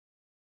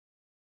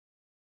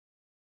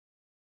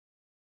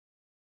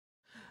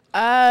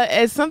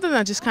It's something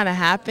that just kind of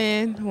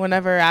happened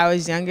whenever I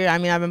was younger. I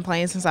mean, I've been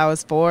playing since I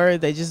was 4.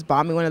 They just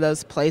bought me one of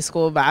those play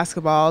school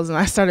basketballs, and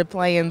I started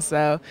playing,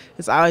 so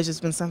it's always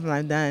just been something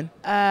I've done.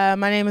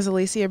 My name is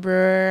Alyssia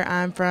Brewer.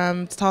 I'm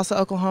from Tulsa,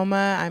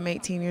 Oklahoma. I'm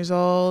 18 years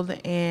old,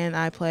 and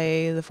I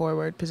play the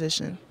forward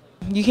position.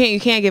 You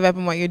can't give up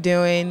on what you're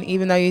doing,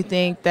 even though you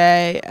think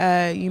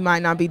that you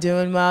might not be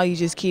doing well. You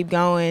just keep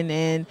going,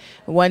 and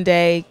one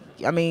day,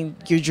 I mean,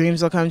 your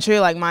dreams will come true.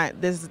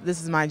 Like this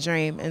is my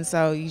dream, and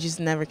so you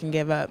just never can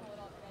give up.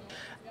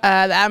 The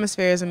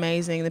atmosphere is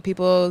amazing. The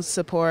people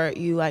support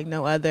you like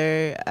no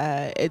other.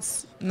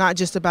 It's not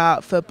just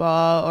about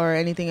football or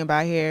anything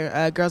about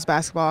here. Girls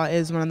basketball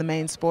is one of the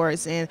main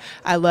sports, and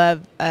I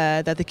love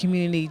that the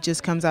community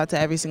just comes out to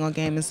every single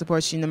game and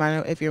supports you no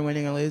matter if you're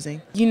winning or losing.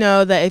 You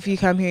know that if you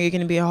come here, you're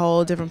going to be a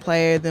whole different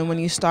player than when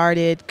you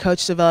started.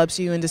 Coach develops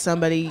you into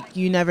somebody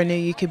you never knew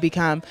you could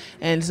become,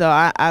 and so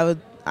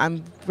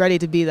I'm ready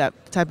to be that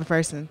type of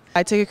person.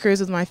 I took a cruise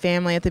with my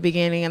family at the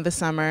beginning of the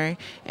summer,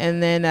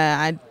 and then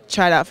I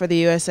tried out for the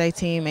USA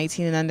team,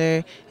 18 and under,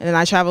 and then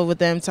I traveled with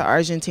them to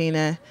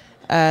Argentina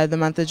the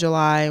month of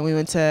July, and we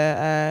went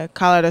to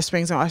Colorado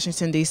Springs and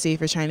Washington, D.C.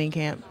 for training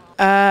camp.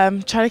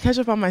 Try to catch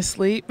up on my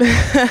sleep.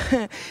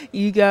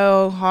 You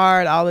go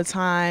hard all the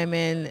time,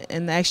 and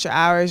in the extra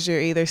hours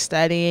you're either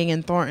studying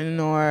in Thornton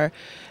or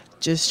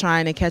just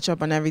trying to catch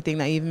up on everything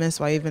that you've missed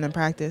while you've been in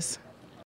practice.